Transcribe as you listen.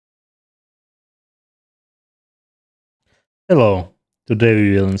Hello, today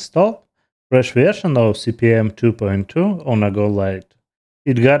we will install fresh version of CPM 2.2 on Agon Light.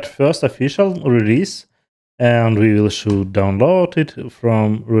 It got first official release and we will should download it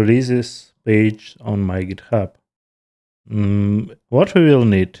from releases page on my GitHub. What we will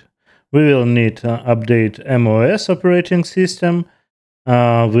need? We will need update MOS operating system.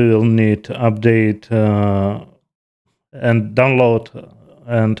 We will need update and download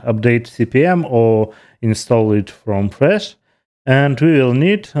and update CPM or install it from fresh. And we will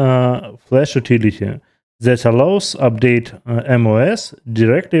need Flash utility that allows update MOS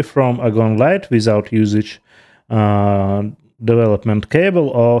directly from Agon Light without usage development cable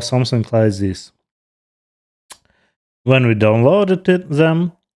or something like this. When we downloaded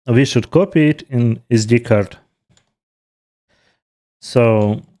them, we should copy it in SD card.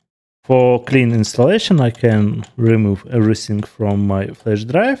 So for clean installation, I can remove everything from my flash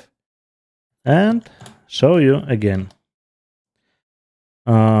drive and show you again.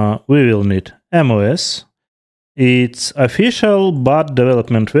 We will need MOS. It's official but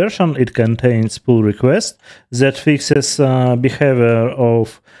development version. It contains pull request that fixes behavior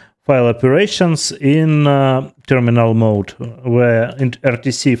of file operations in terminal mode, where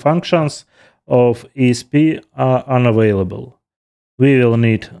RTC functions of ESP are unavailable. We will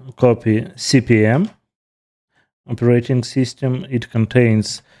need copy CPM operating system. It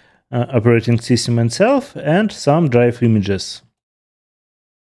contains operating system itself and some drive images.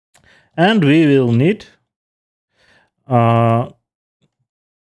 And we will need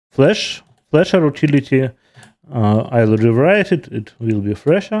Flasher utility. I'll rewrite it. It will be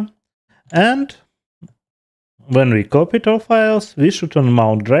fresher. And when we copy our files, we should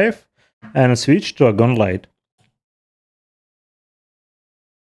unmount drive and switch to Agon Light.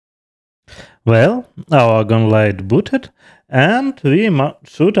 Well, our Agon Light booted, and we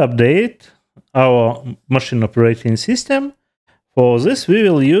should update our machine operating system. For this, we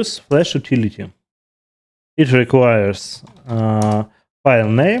will use Flash utility. It requires file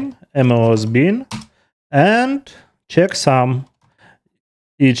name, MOS bin, and checksum.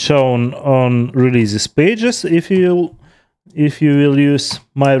 It's shown on releases pages if you will use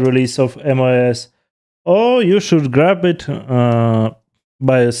my release of MOS, or you should grab it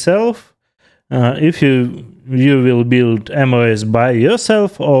by yourself if you will build MOS by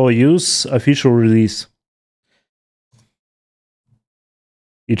yourself or use official release.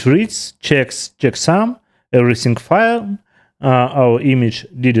 It reads, checks checksum, everything fine, our image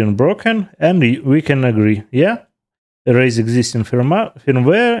didn't broken, and we can agree, yeah? Erase existing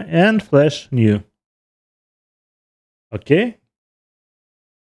firmware and flash new. Okay.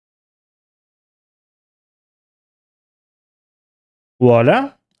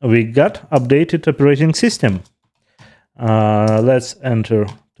 Voila, we got updated operating system. Let's enter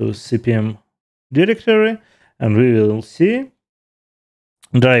to CPM directory and we will see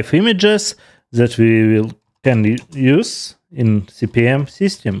drive images that we can use in CPM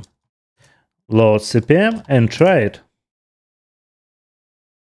system. Load CPM and try it.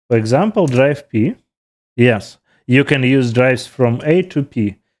 For example, drive P. Yes, you can use drives from A to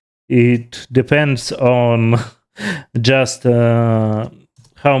P. It depends on just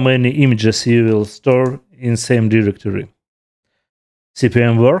how many images you will store in same directory.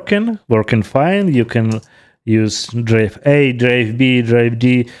 CPM working fine. You can use drive A, drive B, drive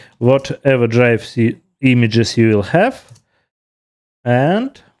D, whatever drives images you will have.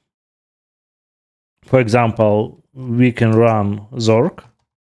 And for example, we can run Zork.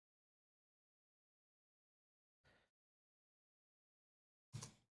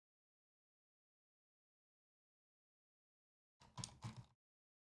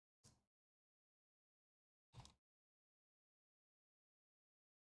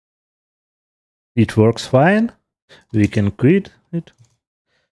 It works fine. We can quit it.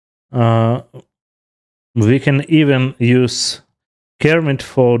 We can even use Kermit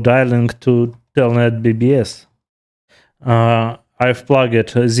for dialing to Telnet BBS. I've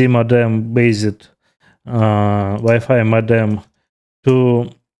plugged the modem based Wi-Fi modem to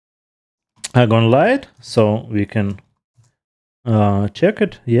Agon Light, so we can check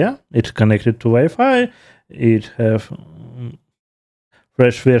it. Yeah, it's connected to Wi-Fi. It have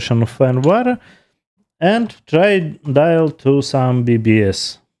fresh version of firmware, and try dial to some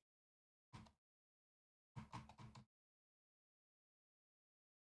BBS.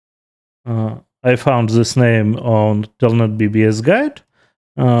 I found this name on Telnet BBS guide,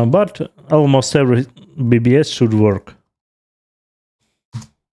 but almost every BBS should work.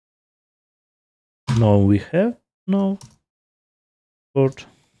 No, we have no port.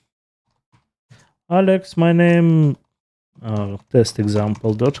 Alex, my name,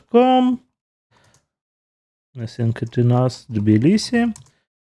 testexample.com. I think it is Tbilisi.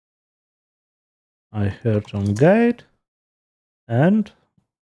 I heard on guide, and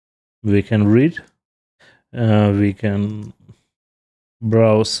we can read. We can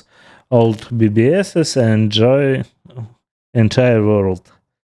browse old BBSs and enjoy entire world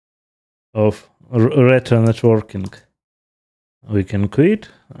of retro networking. We can quit.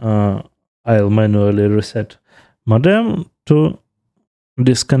 I'll manually reset modem to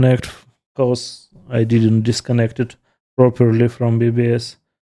disconnect because I didn't disconnect it properly from BBS.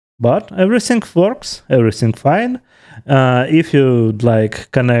 But everything works, everything fine. If you'd like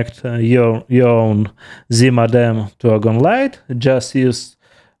connect your own Z modem to Agon Light, just use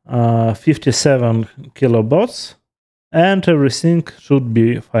 57 kilobots and everything should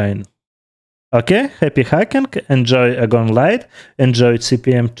be fine. Okay, happy hacking, enjoy Agon Light, enjoy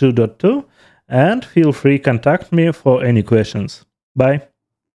CPM 2.2, and feel free to contact me for any questions. Bye.